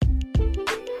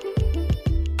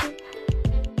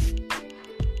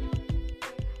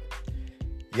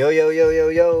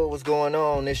Yo, what's going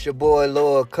on? It's your boy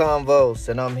Lord Convos,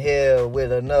 and I'm here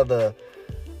with another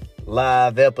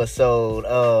live episode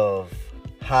of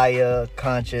Higher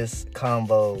Conscious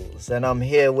Combos. And I'm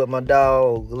here with my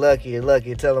dog, Lucky.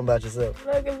 Lucky, tell him about yourself.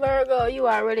 Lucky Virgo, you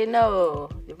already know.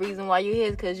 The reason why you here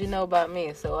is because you know about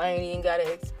me, so I ain't even got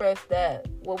to express that.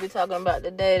 What we talking about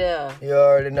today, there? You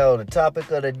already know. The topic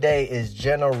of the day is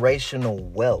generational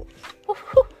wealth.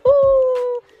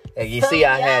 And you see,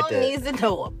 I had to needs to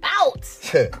know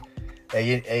about.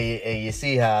 and you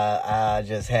see how I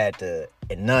just had to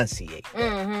enunciate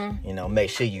that. Mm-hmm. You know, make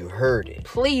sure you heard it.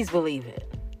 Please believe it.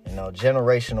 You know,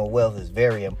 generational wealth is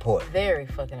very important. Very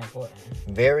fucking important.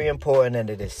 Very important, and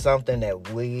it is something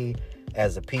that we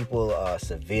as a people are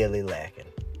severely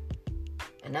lacking.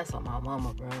 And that's on my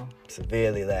mama, bro.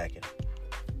 Severely lacking.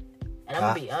 And I'm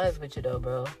gonna be honest with you though,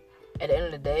 bro. At the end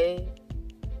of the day,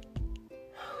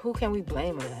 who can we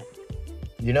blame for that?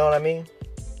 You know what I mean?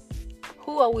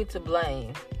 Who are we to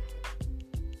blame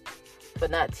for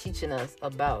not teaching us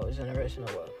about generational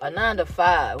wealth? A 9 to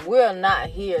 5. We're not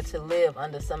here to live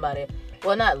under somebody.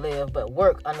 Well, not live, but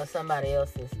work under somebody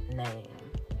else's name.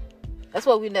 That's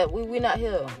what we're not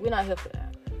here. We're not here for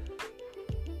that.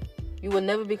 You will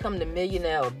never become the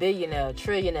millionaire or billionaire or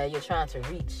trillionaire you're trying to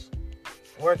reach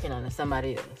working under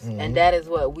somebody else. Mm-hmm. And that is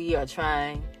what we are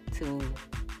trying to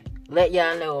let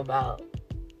y'all know about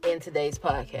in today's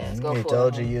podcast. Go he for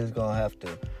told it, you was going to have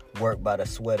to work by the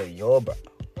sweat of your brow.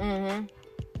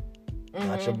 Mm-hmm.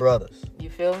 Not your brothers. You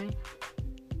feel me?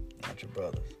 Not your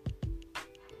brothers.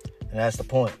 And that's the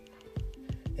point.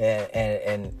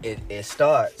 And it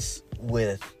starts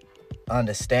with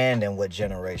understanding what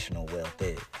generational wealth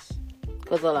is.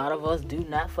 Because a lot of us do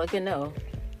not fucking know.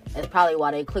 That's probably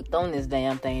why they clicked on this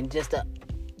damn thing, just to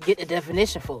get the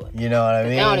definition for it. You know what I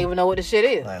mean? They don't even know what the shit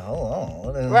is. Like,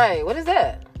 hold on. Right, what is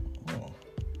that?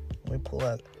 We pull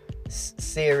out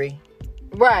Siri.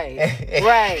 Right.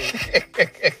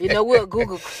 You know, we'll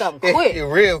Google something quick.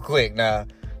 Real quick now.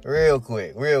 Real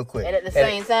quick. And at the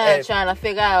same time, trying to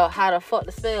figure out how the fuck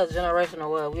to spell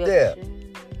generational wealth. Yeah.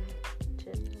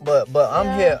 But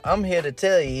I'm here to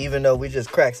tell you, even though we just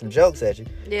cracked some jokes at you.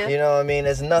 Yeah. You know what I mean?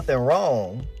 There's nothing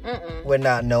wrong with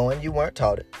not knowing. You weren't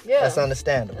taught it. Yeah. That's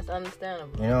understandable.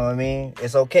 You know what I mean?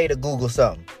 It's okay to Google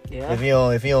something. Yeah. If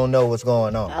you don't know what's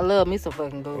going on. I love me some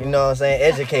fucking Google. You know what I'm saying?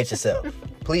 Educate yourself.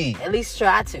 Please. At least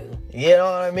try to. You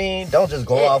know what I mean? Don't just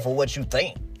go off of what you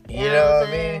think. You know what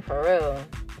I mean? For real.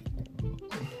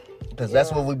 Because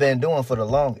that's what we've been doing for the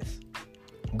longest.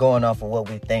 Going off of what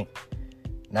we think.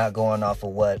 Not going off of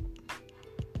what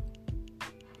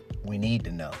we need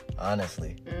to know,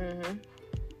 honestly. Mm-hmm.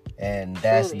 And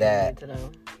that's truly that.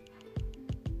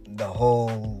 The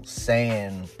whole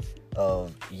saying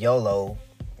of YOLO,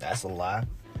 that's a lie.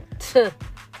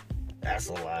 That's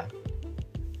a lie.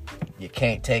 You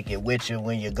can't take it with you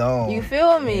when you're gone. You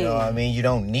feel me? You know what I mean? You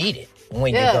don't need it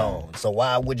when you're gone. So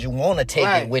why would you want to take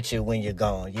it with you when you're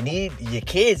gone? Your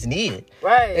kids need it.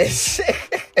 Right.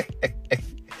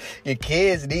 Your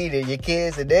kids need it. Your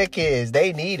kids and their kids,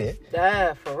 they need it.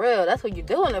 Yeah, for real. That's what you're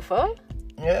doing it for.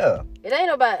 Yeah. It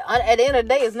ain't about, at the end of the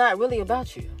day, it's not really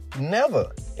about you.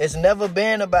 Never. It's never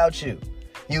been about you.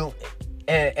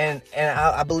 And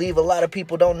I believe a lot of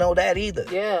people don't know that either.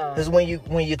 Yeah. Because when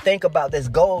you think about this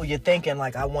goal, you're thinking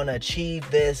like, I want to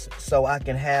achieve this so I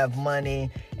can have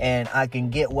money and I can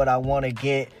get what I want to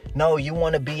get. No, you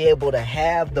want to be able to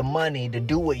have the money to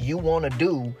do what you want to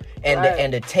do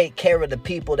and to take care of the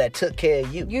people that took care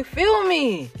of you. You feel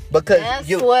me? Because that's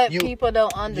what people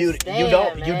don't understand.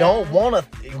 You don't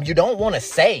want to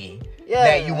say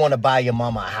that you want to buy your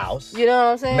mama a house. You know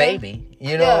what I'm saying? Maybe.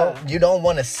 You know, you don't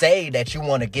want to say that you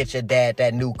want to get your dad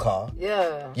that new car.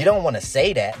 Yeah. You don't want to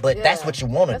say that, but that's what you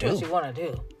want to do. That's what you want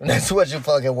to do. That's what you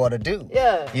fucking want to do.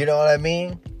 Yeah. You know what I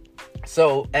mean?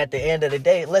 So at the end of the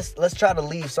day, let's try to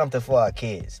leave something for our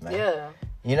kids, man. Yeah.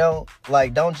 You know,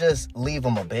 like don't just leave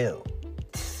them a bill.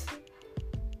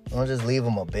 Don't just leave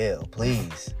them a bill,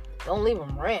 please. Don't leave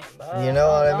them rent, bro. You know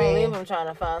what I mean? Don't leave them trying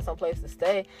to find some place to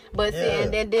stay. But see,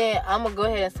 and then I'm going to go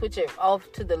ahead and switch it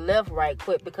off to the left right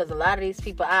quick because a lot of these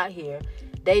people out here,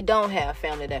 they don't have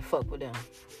family that fuck with them.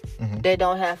 Mm-hmm. They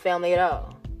don't have family at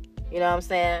all. You know what I'm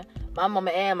saying? My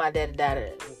mama and my daddy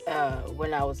died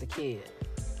when I was a kid.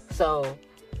 So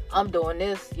I'm doing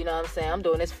this, you know what I'm saying? I'm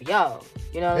doing this for y'all.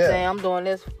 You know what I'm saying? I'm doing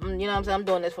this, you know what I'm saying? I'm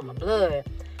doing this for my blood.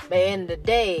 But in the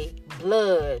day,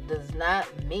 blood does not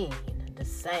mean the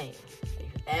same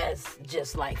as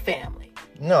just like family.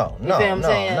 No.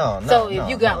 So if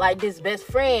you got like this best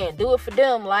friend, do it for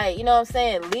them. Like, you know what I'm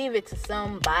saying? Leave it to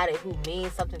somebody who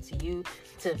means something to you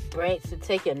to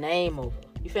take your name over.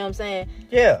 You feel what I'm saying?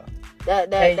 Yeah.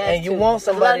 And you want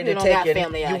somebody to take your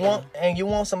family you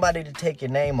want somebody to take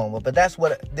your name on it. But that's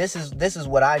what this is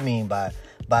what I mean by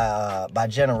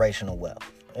generational wealth.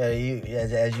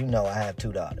 As you know, I have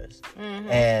 2 daughters,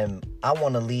 and I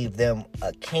want to leave them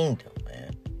a kingdom,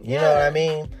 man. You know what I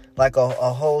mean? Like a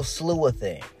whole slew of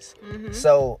things.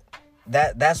 So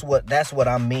that's what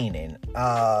I'm meaning.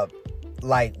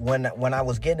 Like when I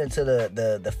was getting into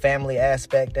the family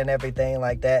aspect and everything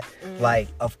like that, like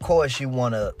of course you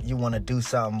wanna do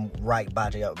something right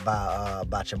about your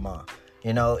mom.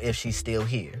 You know, if she's still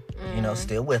here, you know,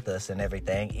 still with us and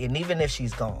everything, and even if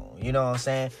she's gone, you know what I'm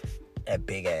saying? That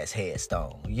big ass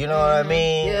headstone, you know what I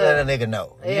mean? Let a nigga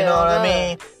know, you know what I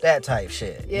mean? That type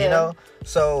shit, you know.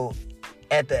 So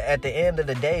at the end of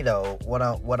the day, though, what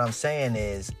I'm saying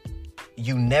is,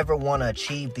 you never want to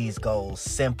achieve these goals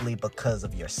simply because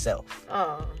of yourself.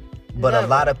 But a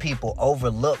lot of people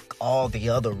overlook all the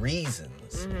other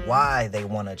reasons why they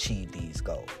want to achieve these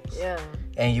goals. Yeah.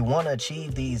 And you want to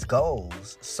achieve these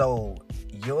goals so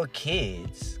your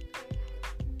kids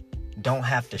don't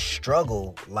have to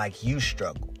struggle like you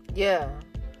struggle. Yeah.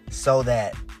 So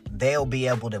that they'll be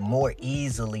able to more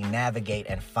easily navigate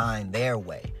and find their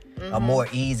way. A more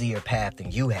easier path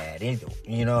than you had.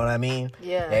 You know what I mean?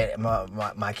 Yeah. That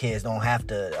my kids don't have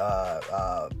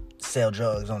to sell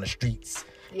drugs on the streets.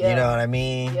 Yeah. You know what I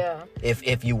mean? Yeah.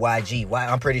 If you YG,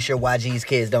 I'm pretty sure YG's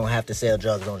kids don't have to sell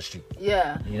drugs on the street.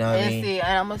 Yeah. You know what I mean? See,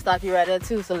 and I'm gonna stop you right there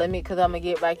too. So because I'm gonna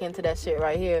get back into that shit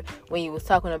right here. When you was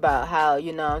talking about how,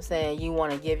 you know what I'm saying, you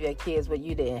want to give your kids what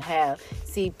you didn't have.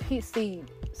 See,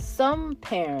 some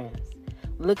parents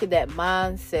look at that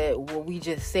mindset what we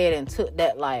just said and took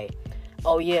that like,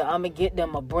 oh yeah, I'm gonna get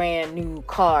them a brand new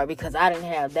car because I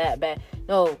didn't have that bad.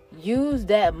 No, use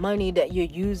that money that you're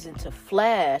using to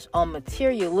flash on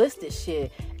materialistic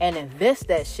shit and invest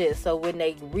that shit so when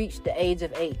they reach the age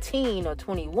of 18 or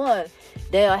 21,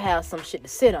 they'll have some shit to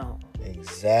sit on.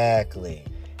 Exactly.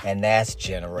 And that's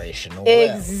generational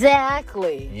wealth.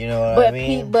 Exactly. You know what I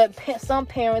mean? But some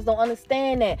parents don't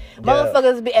understand that.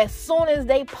 Motherfuckers, as soon as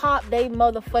they pop they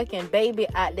motherfucking baby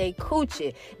out they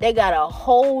coochie, they got a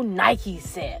whole Nike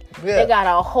set. Yeah. They got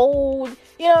a whole,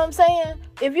 you know what I'm saying?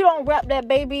 If you don't wrap that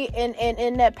baby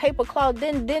in that paper cloth,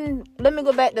 then let me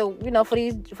go back to, you know, for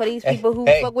these people who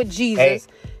fuck with Jesus.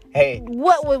 Hey,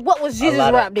 what was Jesus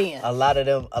wrapped in? A lot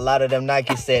of them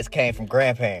Nike sets came from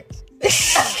grandparents.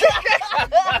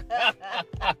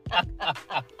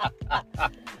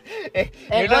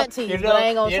 And aunties, but I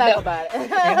ain't gonna talk about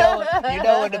it. you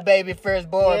know when the baby first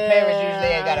born, parents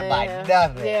usually ain't gotta buy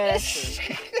nothing. Yeah, that's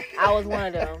true. I was one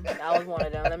of them.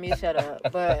 Let me shut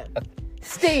up. But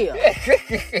still,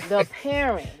 the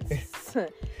parents,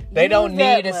 they don't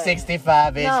need a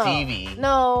 65-inch TV.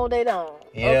 No, they don't.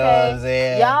 You know what I'm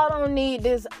saying? Y'all don't need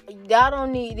this. Y'all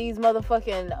don't need these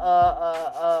motherfucking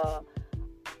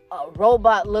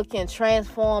robot-looking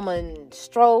transforming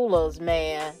strollers,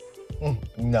 man.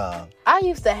 Nah. I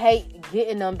used to hate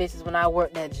getting them bitches when I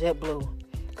worked at JetBlue.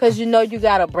 Because you know you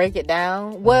got to break it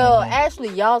down. Well, actually,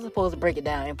 y'all supposed to break it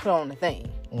down and put on the thing.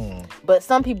 But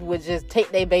some people would just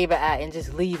take their baby out and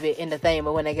just leave it in the thing.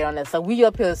 But when they get on there, so we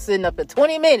up here sitting up for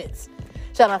 20 minutes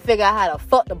trying to figure out how the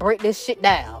fuck to break this shit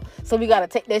down. So we got to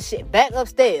take that shit back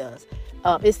upstairs.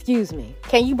 Excuse me.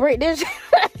 Can you break this shit?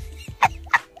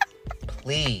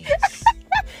 Please.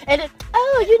 And then,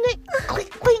 you need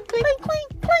clink, clink, clink, clink,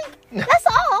 clink. That's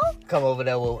all. Come over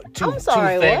there with two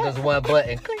fingers, one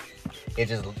button. It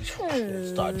just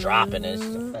start dropping and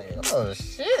shit. Oh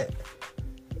shit.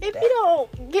 If you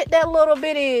don't get that little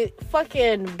bitty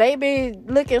fucking baby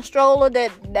looking stroller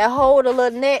that hold a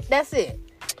little neck, that's it.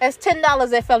 That's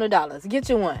 $10 at Family Dollars. Get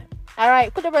you one. All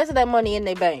right, put the rest of that money in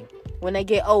their bank when they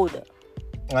get older.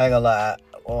 I ain't gonna lie.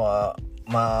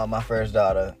 My first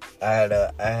daughter, I had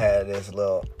this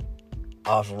little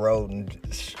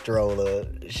off-roading stroller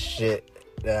shit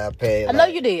that I paid. I know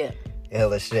you did.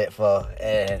 Hella shit for,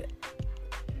 and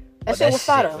that shit was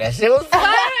fire. That shit was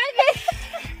fire.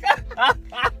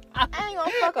 I ain't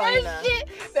gonna fuck on you now.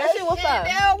 That shit was fire.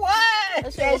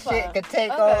 That shit could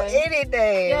take on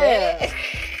anything. Yeah.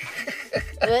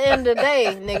 At the end of the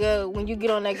day, nigga, when you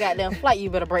get on that goddamn flight, you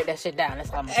better break that shit down.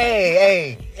 That's all I'm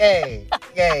saying. Hey.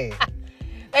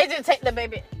 They just take the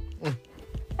baby.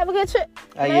 Have a good trip.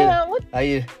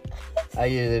 I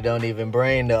usually don't even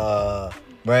bring the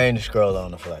scroll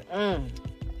on the flight. There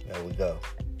we go.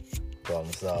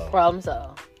 Problem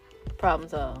solved.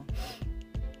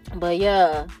 But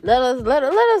yeah, let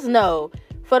us know,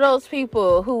 for those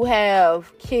people who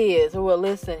have kids who are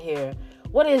listening here,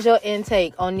 what is your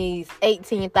intake on these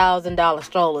 $18,000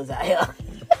 strollers out here?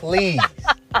 Please.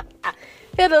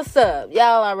 Hit us up.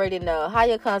 Y'all already know.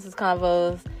 Higher Conscious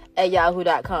Convos at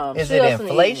yahoo.com. Is it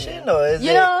inflation or is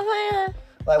you know what I'm saying?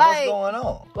 Like what's going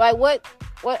on? Like what?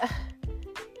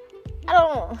 I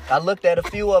don't. I looked at a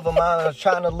few of them. I was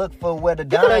trying to look for where the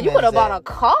diamonds. You could have bought a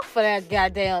car for that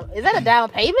goddamn. Is that a down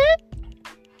payment?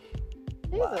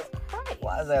 Jesus Christ.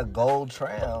 Why is that a gold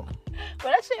tram?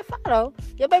 But that shit fine though.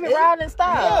 Your baby riding in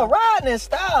style. Yeah, riding in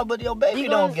style, but your baby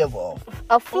don't give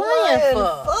a flying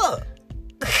fuck.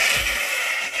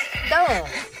 Dumb.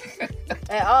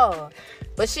 At all.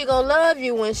 But she gonna love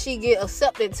you when she get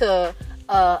accepted to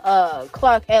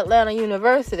Clark Atlanta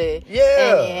University.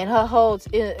 Yeah. And her whole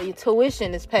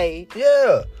tuition is paid.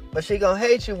 Yeah. But she gonna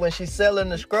hate you when she's selling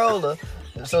the stroller.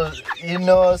 So, you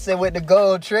know what I'm saying, with the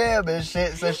gold trim and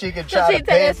shit, so she can try to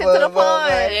pay for it. You know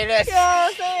what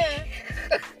I'm saying?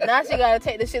 Now she gotta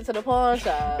take the shit to the pawn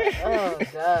shop. Oh,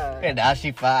 God. And now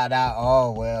she find out,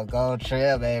 oh, well, gold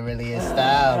trim ain't really in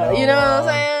style. You know what I'm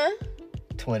saying?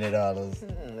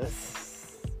 $20.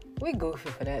 We goofy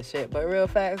for that shit, but real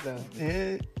facts, though.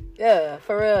 Yeah. Yeah,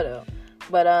 for real, though.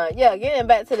 But, getting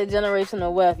back to the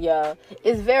generational wealth, y'all,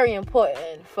 it's very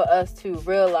important for us to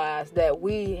realize that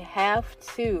we have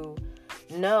to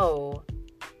know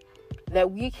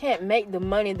that we can't make the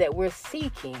money that we're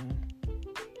seeking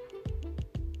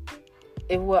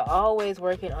if we're always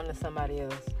working under somebody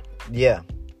else. Yeah.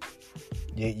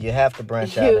 You have to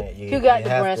branch out. You got to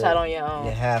branch out on your own.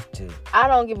 You have to. I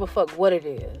don't give a fuck what it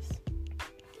is.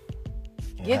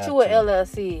 Get you an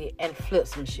LLC and flip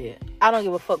some shit. I don't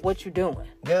give a fuck what you're doing.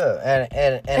 Yeah,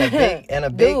 and a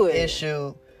big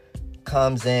issue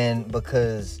comes in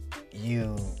because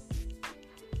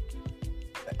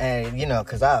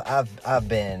because I've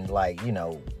been like,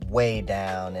 way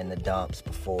down in the dumps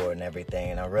before and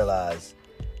everything, and I realized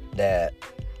that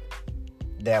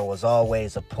there was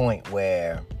always a point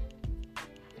where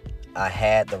I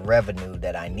had the revenue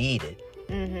that I needed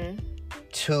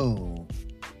to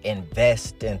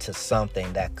invest into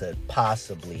something that could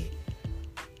possibly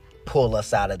pull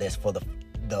us out of this for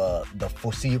the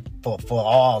foreseeable for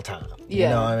all time. Yeah. You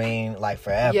know what I mean? Like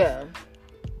forever. Yeah.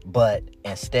 But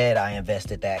instead I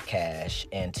invested that cash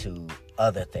into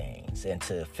other things,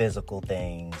 into physical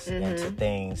things, into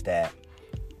things that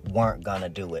weren't gonna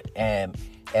do it. And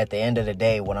at the end of the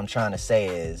day, what I'm trying to say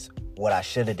is what I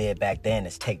should have did back then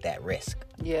is take that risk.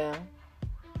 Yeah.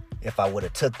 If I would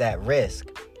have took that risk,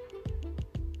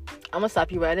 I'm gonna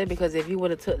stop you right there, because if you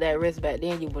would have took that risk back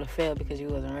then, you would have failed because you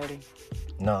wasn't ready.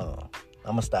 No,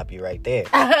 I'm gonna stop you right there.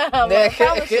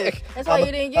 That's why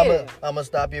you didn't get it. I'm gonna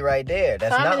stop you right there.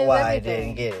 That's not why I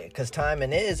didn't get it. Because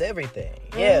timing is everything.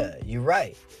 Yeah, you're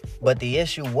right. But the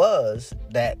issue was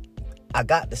that I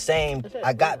had the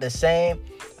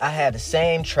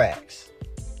same tracks,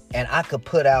 and I could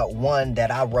put out one that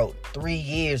I wrote 3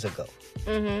 years ago,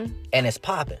 and it's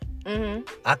popping.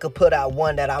 I could put out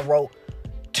one that I wrote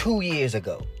 2 years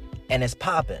ago, and it's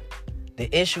popping.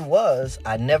 The issue was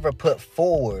I never put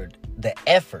forward the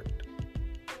effort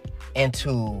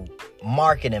into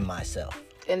marketing myself.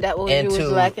 And that was you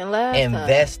was lacking last time.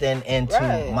 Investing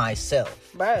into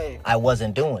myself. Right. I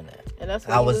wasn't doing that. And that's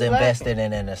what I was investing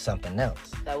into something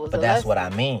else. That's what I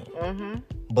mean.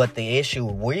 But the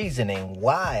reasoning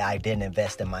why I didn't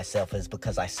invest in myself is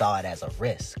because I saw it as a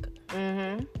risk.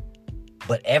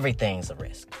 But everything's a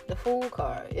risk. The fool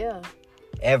card, yeah.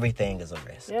 Everything is a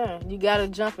risk. Yeah, you gotta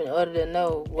jump in order to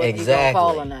know whether you're gonna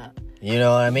fall or not. You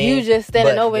know what I mean? You just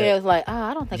standing over here is like,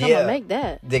 I don't think I'm gonna make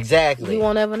that. Exactly. You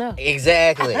won't ever know.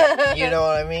 Exactly. You know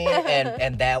what I mean?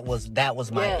 And that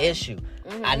was my issue.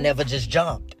 I never just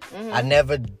jumped. I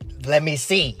never let me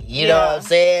see. You know what I'm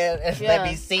saying? Let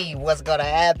me see what's gonna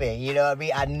happen. You know what I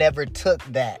mean? I never took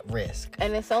that risk.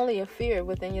 And it's only a fear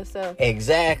within yourself.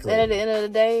 Exactly. And at the end of the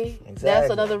day, that's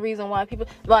another reason why people.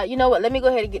 But you know what? Let me go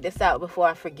ahead and get this out before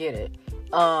I forget it.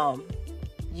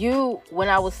 When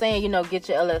I was saying, get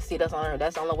your LLC,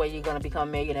 that's the only way you're gonna become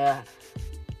a millionaire.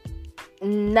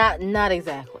 Not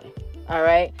exactly. All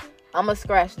right. I'm gonna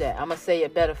scratch that. I'm gonna say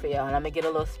it better for y'all, and I'm gonna get a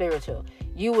little spiritual.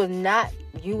 You will not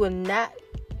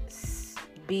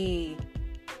be.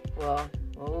 Well,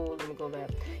 let me go back.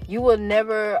 You will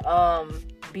never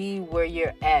be where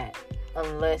you're at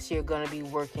unless you're gonna be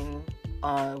working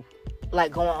on,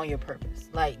 like, going on your purpose,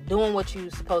 like doing what you're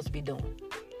supposed to be doing.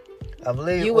 I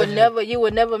believe you would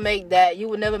never make that. You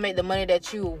would never make the money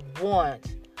that you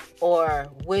want or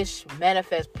wish,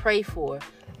 manifest, pray for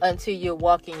until you're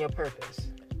walking your purpose.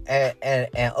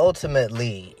 And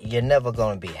ultimately, you're never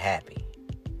going to be happy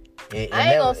I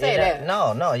ain't gonna say that.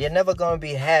 No, you're never gonna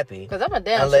be happy. Cause I'm a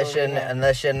damn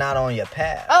unless you're not on your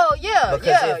path. Oh yeah,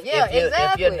 because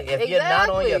exactly. If you're not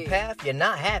on your path, you're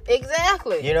not happy.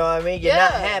 Exactly. You know what I mean? You're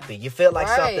not happy. You feel like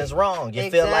something's wrong. You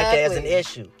feel like there's an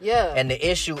issue. Yeah. And the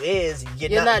issue is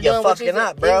you're fucking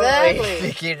up, bro.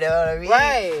 Exactly. You know what I mean?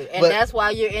 Right. And that's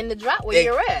why you're in the drop where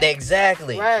you're at.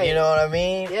 Exactly. Right. You know what I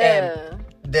mean? Yeah.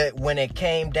 And when it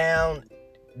came down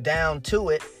to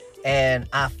it, and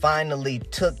I finally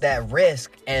took that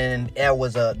risk, and that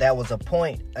was a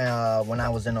point when I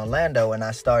was in Orlando, and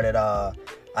I started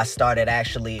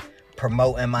actually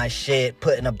promoting my shit,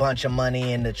 putting a bunch of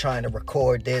money into trying to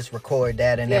record this, record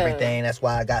that, and everything. That's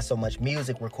why I got so much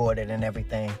music recorded and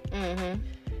everything. Mm-hmm.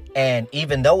 And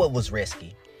even though it was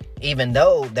risky, even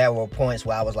though there were points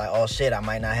where I was like, oh shit, I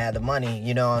might not have the money,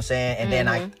 you know what I'm saying? And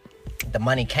then the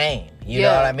money came. You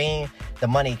know what I mean? The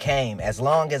money came. As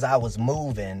long as I was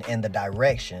moving in the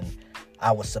direction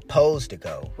I was supposed to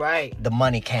go, right, the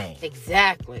money came.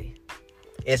 Exactly.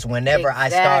 It's whenever I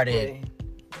started.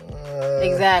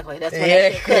 Exactly. That's when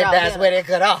it cut off. That's when it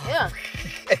cut off. Yeah.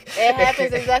 It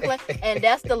happens exactly, and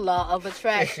that's the law of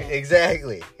attraction.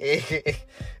 Exactly.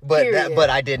 But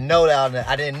I didn't know that.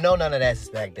 I didn't know none of that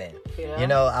back then. Yeah. You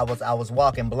know, I was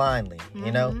walking blindly. Mm-hmm.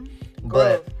 You know,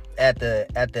 but at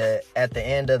the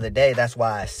end of the day, that's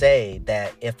why I say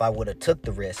that if I would have took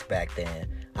the risk back then,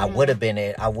 I would have been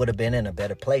in a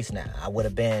better place now. I would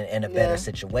have been in a better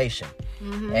situation.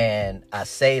 Mm-hmm. And I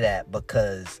say that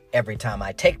because every time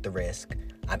I take the risk,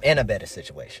 I'm in a better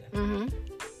situation. Mm-hmm.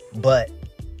 But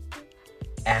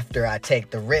after I take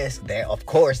the risk,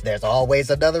 there's always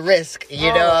another risk.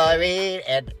 You know what I mean?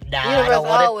 And now I don't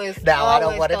want to. Now I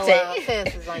don't want to take.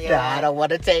 Now I don't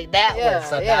want to take that one.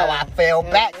 So now I fell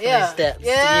back 3 steps.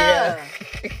 Yeah.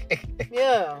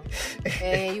 Yeah.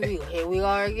 And here we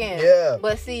are again. Yeah.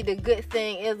 But see, the good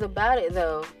thing is about it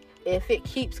though, if it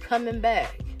keeps coming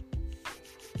back.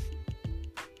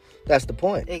 That's the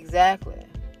point. Exactly.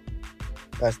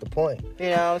 That's the point. You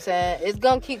know what I'm saying? It's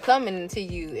gonna keep coming until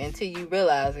you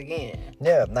realize again.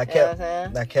 Yeah, and I kept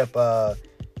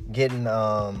getting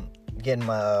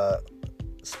my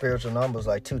spiritual numbers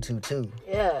like 222.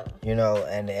 Yeah. You know,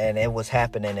 and it was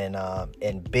happening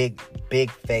in big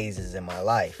phases in my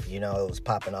life. You know, it was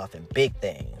popping off in big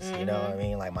things. Mm-hmm. You know what I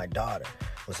mean? Like my daughter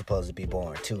was supposed to be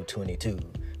born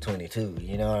 2/22/22.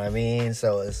 You know what I mean?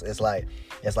 So it's like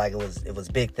it was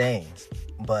big things,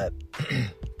 but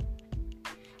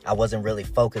I wasn't really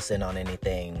focusing on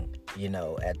anything, you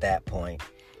know, at that point.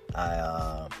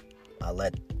 I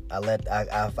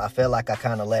feel like I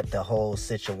kind of let the whole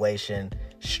situation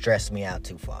stress me out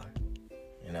too far,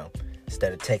 you know,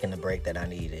 instead of taking the break that I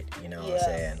needed, you know what I'm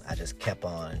saying? I just kept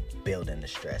on building the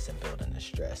stress.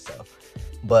 So,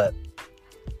 but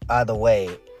either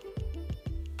way,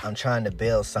 I'm trying to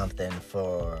build something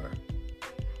for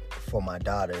my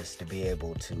daughters to be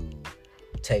able to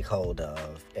take hold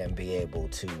of and be able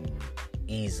to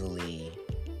easily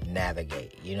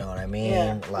navigate. You know what I mean?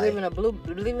 Yeah, like leaving a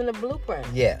blueprint.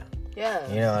 Yeah. Yeah.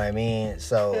 You know what I mean?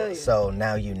 So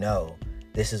now you know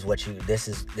this is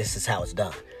how it's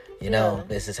done. You know,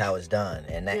 this is how it's done,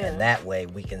 and that way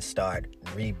we can start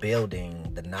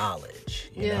rebuilding the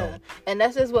knowledge. You know? And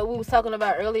that's just what we was talking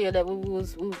about earlier. That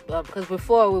because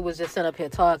before we was just sitting up here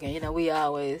talking. You know, we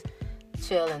always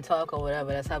chill and talk or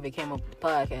whatever. That's how we came up with the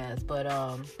podcast. But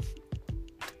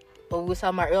we was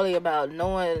talking about earlier about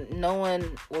knowing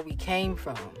where we came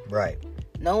from. Right.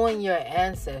 Knowing your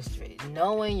ancestry,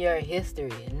 knowing your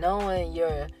history, knowing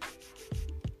your...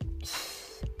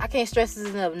 I can't stress this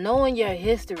enough. Knowing your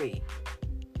history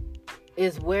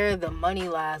is where the money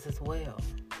lies as well.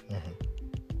 Mm-hmm.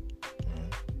 Mm-hmm.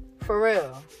 For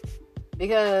real.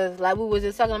 Because like we was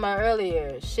just talking about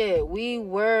earlier, shit, we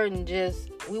weren't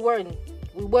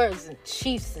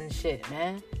chiefs and shit,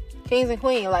 man. Kings and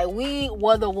queens. Like, we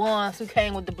were the ones who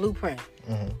came with the blueprint.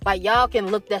 Mm-hmm. Like, y'all can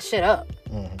look that shit up.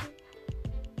 Mm-hmm.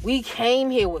 We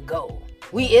came here with gold.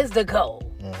 We is the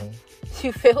gold. Mm-hmm.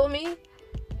 You feel me?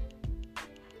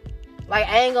 Like,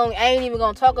 I ain't even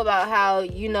gonna talk about how,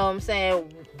 you know what I'm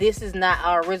saying, this is not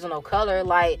our original color.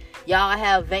 Like,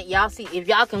 y'all see, if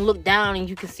y'all can look down and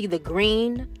you can see the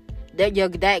green,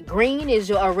 that green is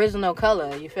your original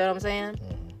color. You feel what I'm saying?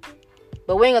 Mm-hmm.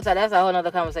 But we ain't gonna talk, that's a whole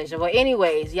nother conversation. But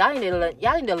anyways, y'all need to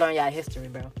learn y'all history,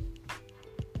 bro.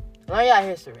 Learn y'all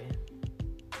history.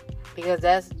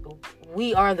 Because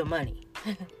we are the money.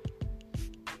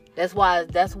 That's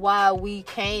why we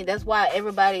came, that's why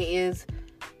everybody is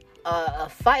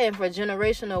fighting for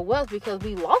generational wealth, because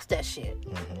we lost that shit.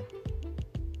 Mm-hmm.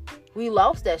 We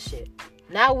lost that shit.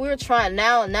 Now we're trying,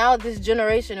 now this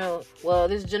generation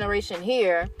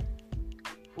here,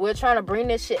 we're trying to bring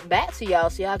this shit back to y'all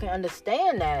so y'all can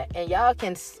understand that and y'all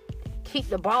can keep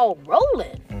the ball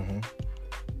rolling. Mm-hmm.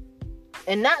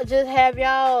 And not just have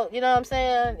y'all, you know what I'm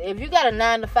saying? If you got a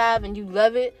 9 to 5 and you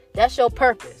love it, that's your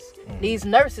purpose. Mm-hmm. These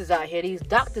nurses out here, these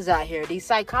doctors out here, these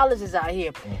psychologists out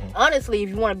here. Mm-hmm. Honestly, if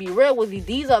you want to be real with you,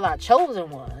 these are our chosen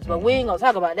ones. But we ain't gonna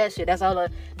talk about that shit. That's all.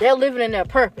 They're living in their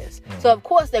purpose. Mm-hmm. So of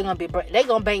course they're gonna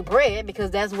bake bread because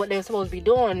that's what they're supposed to be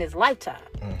doing in this lifetime.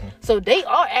 Mm-hmm. So they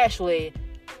are actually,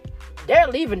 they're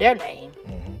leaving their name.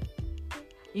 Mm-hmm.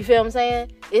 You feel what I'm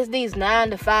saying? It's these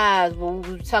 9 to 5s. What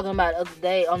we were talking about the other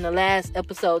day on the last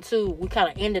episode too. We kind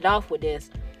of ended off with this.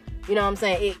 You know what I'm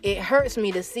saying? It hurts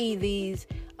me to see these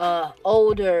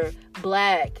older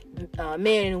black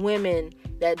men and women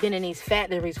that been in these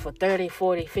factories for 30,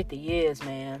 40, 50 years,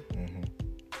 man. Mm-hmm.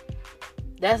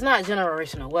 That's not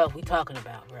generational wealth we talking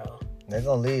about, bro. They're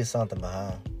gonna leave something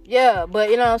behind. Yeah, but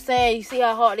you know what I'm saying? You see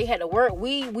how hard they had to work?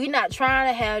 We not trying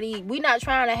to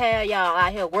have y'all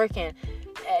out here working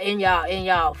in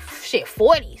y'all shit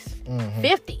 40s, mm-hmm.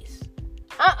 50s.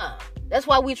 That's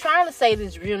why we trying to save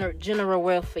this general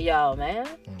wealth for y'all, man.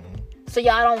 Mm-hmm. So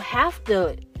y'all don't have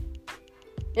to.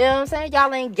 You know what I'm saying?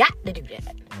 Y'all ain't got to do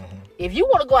that. Mm-hmm. If you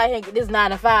want to go out here and get this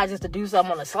 9 to 5 just to do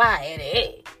something on the slide,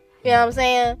 hey, you know what I'm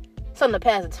saying? Something to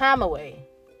pass the time away.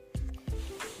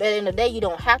 But at the end of the day, you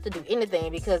don't have to do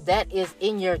anything because that is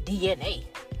in your DNA,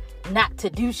 not to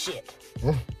do shit.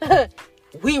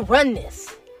 We run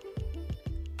this.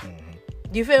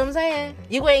 You feel what I'm saying?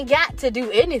 Mm-hmm. You ain't got to do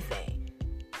anything.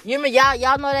 You remember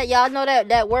y'all know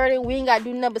that wording, we ain't got to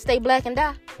do nothing but stay black and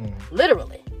die? Mm-hmm.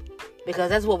 Literally. Because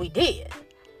that's what we did.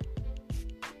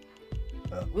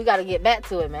 We got to get back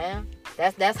to it, man.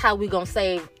 That's how we going to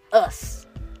save us.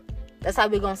 That's how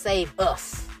we going to save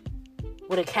us.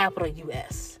 With a capital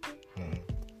U.S. Mm-hmm.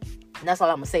 And that's all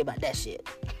I'm going to say about that shit.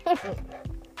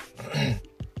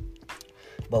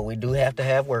 But we do have to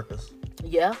have workers.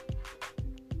 Yeah.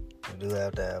 We do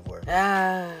have to have workers.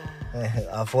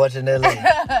 Unfortunately,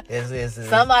 it's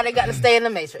somebody got to stay in the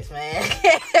matrix, man.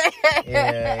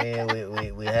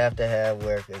 we have to have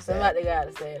workers. Somebody got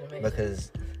to stay in the matrix.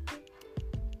 Because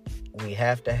we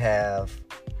have to have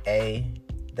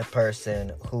the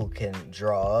person who can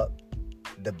draw up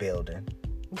the building.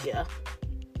 Yeah.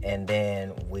 And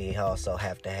then we also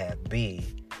have to have B,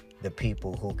 the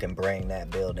people who can bring that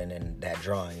building and that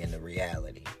drawing into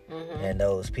reality. Mm-hmm. And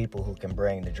those people who can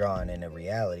bring the drawing into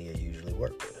reality are usually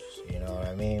workers. You know what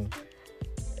I mean?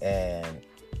 And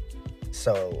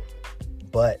so,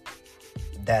 but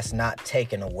that's not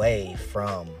taken away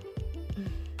from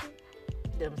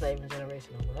them saving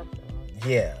generational wealth.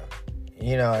 Yeah.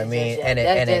 You know what I mean?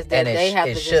 They have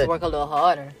to just work a little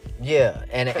harder. Yeah,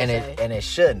 and it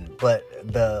shouldn't. But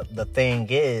the thing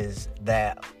is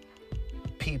that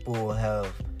people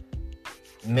have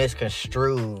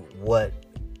misconstrued what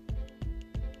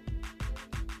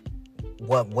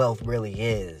wealth really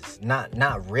is.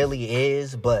 Not really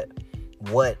is, but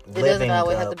what it living doesn't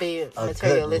always have to be a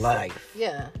good life.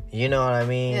 Yeah. You know what I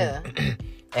mean? Yeah.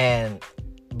 And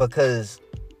because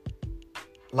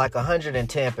like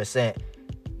 110%,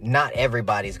 not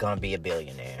everybody's gonna be a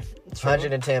billionaire. True.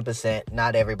 110%,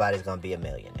 not everybody's gonna be a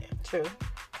millionaire. True.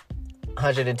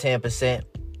 110%,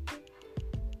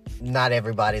 not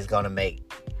everybody's gonna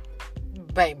make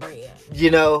bank bread.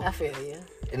 You know? I feel you.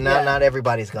 Not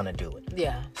everybody's gonna do it.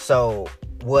 Yeah. So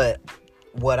what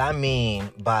I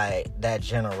mean by that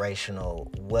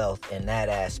generational wealth in that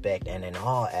aspect and in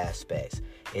all aspects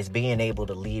is being able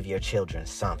to leave your children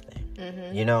something.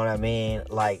 Mm-hmm. You know what I mean?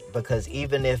 Like, because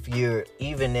even if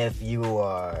you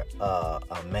are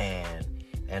a man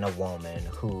and a woman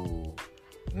who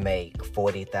make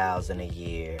 $40,000 a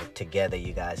year, together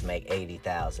you guys make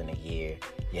 $80,000 a year.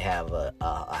 You have a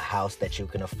house that you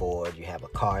can afford. You have a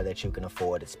car that you can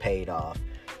afford. It's paid off.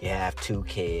 You have 2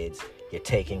 kids. You're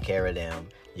taking care of them.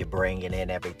 You're bringing in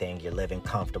everything. You're living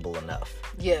comfortable enough.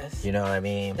 Yes. You know what I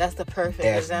mean? That's the perfect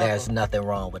example. There's nothing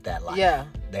wrong with that life. Yeah.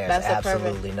 There's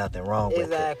absolutely nothing wrong with it.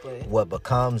 Exactly. What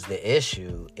becomes the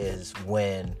issue is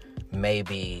when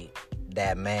maybe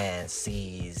that man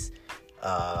sees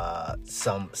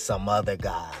some other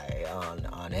guy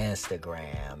on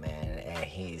Instagram and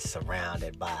he's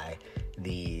surrounded by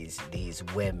these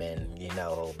women, you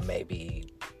know, maybe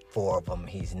 4 of them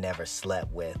he's never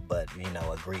slept with, but, you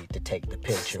know, agreed to take the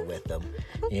picture with them.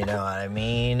 You know what I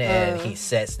mean? And he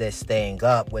sets this thing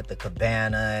up with the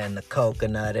cabana and the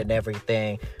coconut and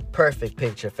everything. Perfect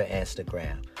picture for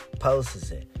Instagram.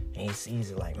 Posts it. And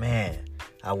he's like, man,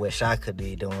 I wish I could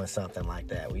be doing something like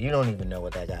that. Well, you don't even know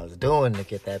what that guy was doing to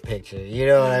get that picture. You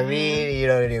know what I mean? You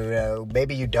don't even know.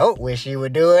 Maybe you don't wish you were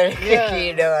doing it. Yeah.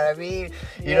 You know what I mean?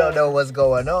 You don't know what's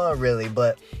going on really,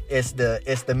 but it's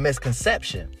the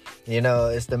misconception. You know,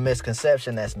 it's the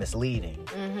misconception that's misleading.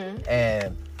 Mm-hmm.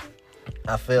 And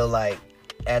I feel like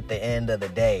at the end of the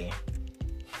day,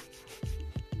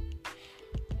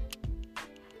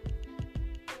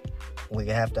 we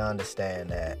have to understand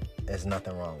that there's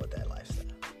nothing wrong with that lifestyle.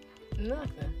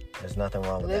 Nothing. There's nothing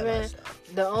wrong with that lifestyle.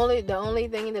 The only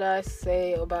thing that I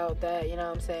say about that, you know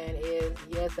what I'm saying, is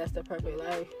yes, that's the perfect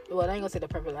life. Well, I ain't gonna say the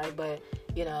perfect life, but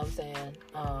you know what I'm saying,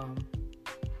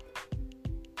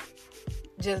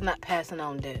 just not passing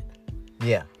on debt.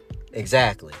 Yeah,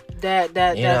 exactly. That's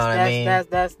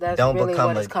Don't really become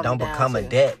what it's coming don't down become a to.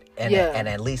 debt and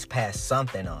at least pass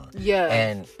something on. Yeah.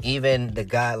 And even the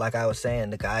guy, like I was saying,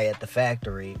 the guy at the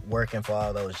factory working for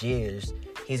all those years,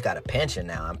 he's got a pension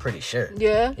now, I'm pretty sure.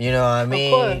 Yeah. You know what I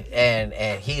mean? Of course.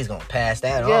 And he's gonna pass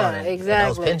that Yeah, on. And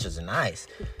exactly. those pensions are nice.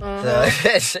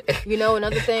 Uh-huh. So, You know,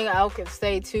 another thing I could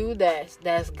say too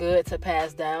that's good to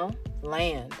pass down,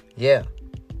 land. yeah.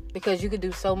 Because you could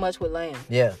do so much with land.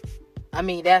 Yeah. I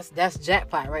mean, that's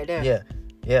jackpot right there. Yeah.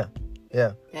 Yeah.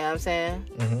 Yeah. You know what I'm saying?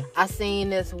 Mm-hmm. I seen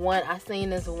this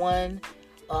one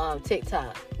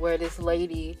TikTok where this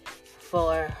lady,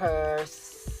 for her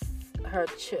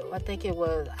I think it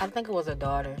was her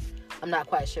daughter. I'm not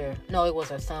quite sure. No, it was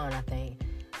her son, I think.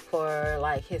 For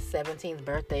like his 17th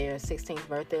birthday or 16th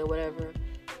birthday or whatever,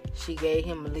 she gave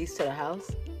him a lease to the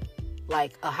house.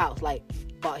 Like a house, like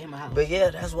bought him a house. But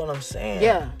yeah, that's what I'm saying.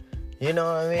 Yeah. You know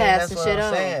what I mean? Passing That's what shit I'm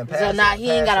on. saying. So now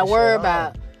he ain't got to worry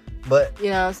about. But you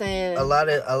know what I'm saying? a lot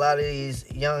of these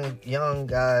young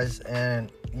guys,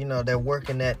 and you know, they're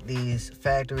working at these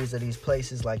factories or these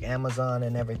places like Amazon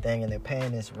and everything, and they're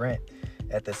paying this rent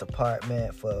at this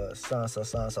apartment for so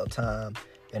time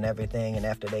and everything. And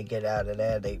after they get out of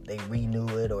that, they renew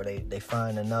it or they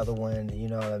find another one. You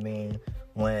know what I mean?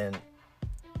 When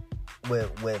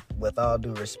with all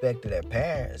due respect to their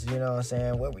parents, you know what I'm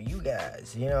saying? Where were you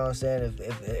guys? You know what I'm saying?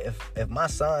 If my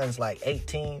son's like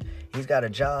 18, he's got a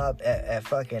job at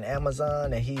fucking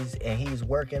Amazon and he's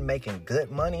working, making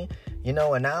good money, you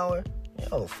know, an hour.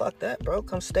 Yo, fuck that, bro.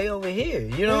 Come stay over here.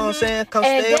 You know what I'm saying? Come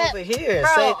stay over here and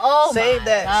save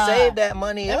that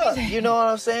money up. You know what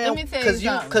I'm saying? Let me tell you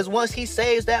something. Because once he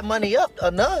saves that money up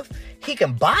enough, he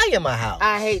can buy him a house.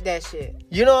 I hate that shit.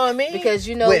 You know what I mean? Because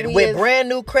you know with brand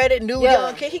new credit,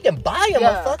 young kid, he can buy him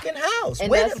a fucking house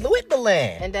with the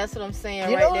land. And that's what I'm saying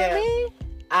you right know there. What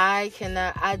I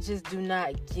mean? I just do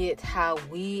not get how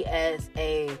we as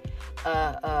a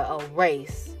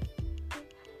race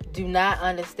do not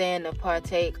understand the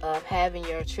partake of having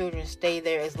your children stay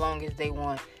there as long as they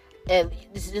want. And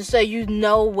just so you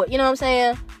know what, you know what I'm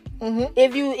saying? Mm-hmm.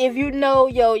 If you know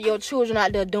your children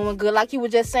out there doing good, like you were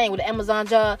just saying with the Amazon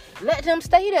job, let them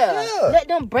stay there. Yeah. Let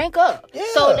them break up. Yeah.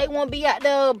 So they won't be out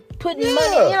there putting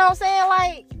money, you know what I'm saying?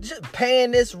 Like, just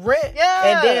paying this rent. Yeah.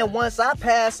 And then once I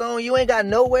pass on, you ain't got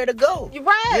nowhere to go. You're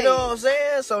right. You know what I'm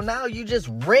saying? So now you just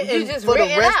renting for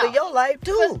the rest of your life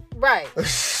too. Right.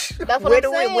 That's what I'm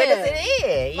saying. Where does it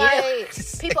end?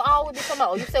 Like, people always be talking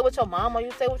about, you stay with your mama,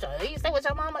 you stay with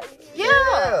your mama.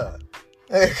 Yeah.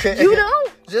 You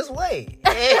don't. Just wait.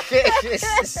 You know what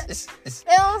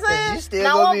I'm saying? You still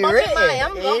now gonna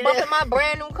I'm bumping my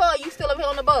brand new car. You still up here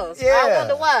on the bus. Yeah. I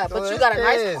wonder why. But you got a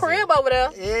nice crib over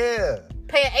there. Yeah.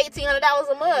 Paying $1,800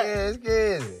 a month. Yeah, it's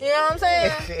crazy. You know what I'm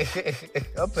saying?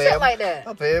 I'm paying, shit like that.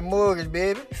 I'm paying mortgage,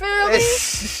 baby. Feel me?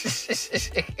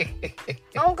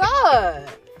 Oh God.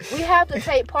 We have to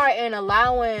take part in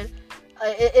allowing.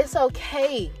 It's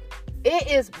okay. It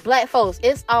is black folks.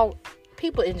 It's all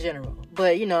people in general.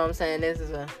 But you know what I'm saying? This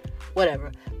is a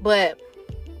whatever. But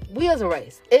we as a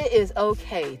race, it is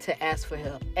okay to ask for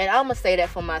help. And I'm going to say that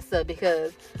for myself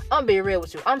because I'm being real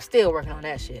with you. I'm still working on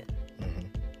that shit. Mm-hmm.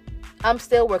 I'm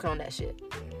still working on that shit.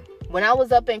 Mm-hmm. When I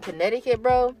was up in Connecticut,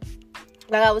 bro,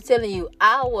 like I was telling you,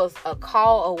 I was a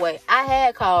call away.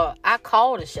 I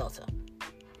called the shelter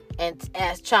and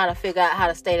trying to figure out how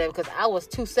to stay there because I was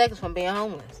 2 seconds from being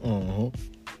homeless. Mm-hmm.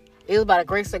 It was by the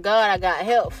grace of God I got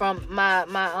help from my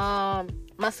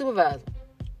supervisor.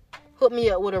 Hooked me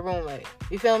up with a roommate.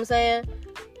 You feel what I'm saying?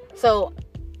 So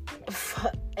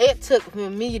it took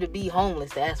me to be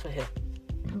homeless to ask for help.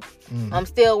 Mm-hmm. I'm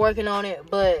still working on it,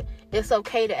 but it's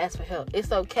okay to ask for help.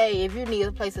 It's okay if you need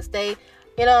a place to stay.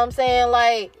 You know what I'm saying?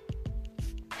 Like,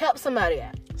 help somebody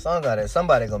out.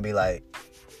 Somebody gonna be like,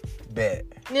 bet.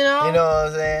 You know what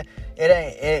I'm saying?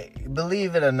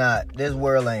 Believe it or not, this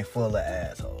world ain't full of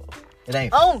assholes. It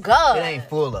ain't. Oh God. It ain't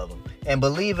full of them. And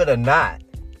believe it or not,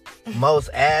 most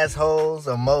assholes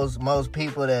or most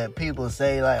people that people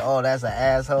say like, oh, that's an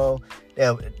asshole,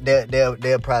 they'll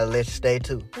probably let you stay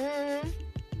too. Mm-hmm.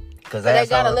 Because they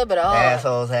got a little bit of heart.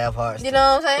 Assholes have hearts. You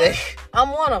know what I'm saying?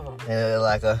 I'm one of them. Yeah,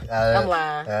 like I'm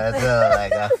lying.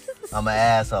 I'm an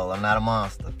asshole. I'm not a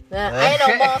monster. I ain't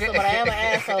no monster, but I am an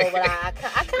asshole. But I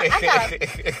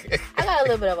got a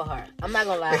little bit of a heart. I'm not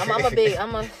gonna lie. I'm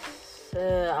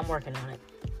working on it.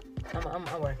 I'm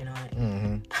working on it.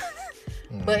 Mm-hmm.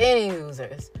 Mm-hmm. But any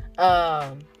users,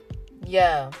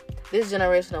 yeah, this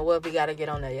generational wealth, we gotta get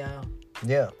on that, y'all.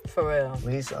 Yeah, for real.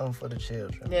 We need something for the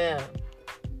children. Yeah,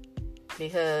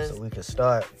 because so we can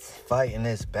start fighting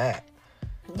this back.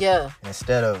 Yeah,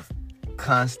 instead of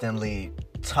constantly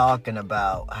talking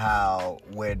about how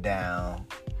we're down,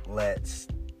 let's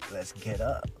get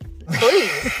up.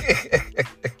 Please.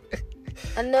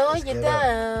 I know you're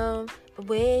down, but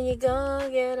when you gonna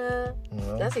get up?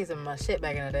 No. That's even my shit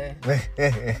back in the day.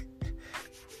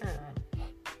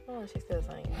 Oh, she's still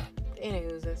singing.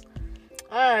 Anywho's this?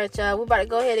 Alright, y'all. We about to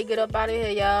go ahead and get up out of here,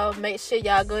 y'all. Make sure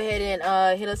y'all go ahead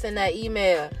and hit us in that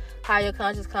email.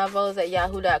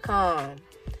 higherconsciousconvos@yahoo.com.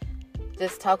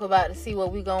 Just see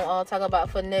what we gonna talk about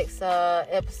for next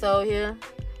episode here.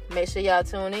 Make sure y'all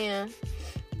tune in.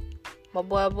 My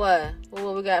boy, what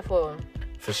we got for him?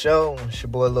 For sure, it's your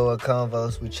boy Lord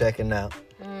Convos. We checking out.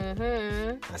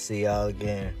 Mm-hmm. I see y'all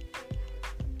again.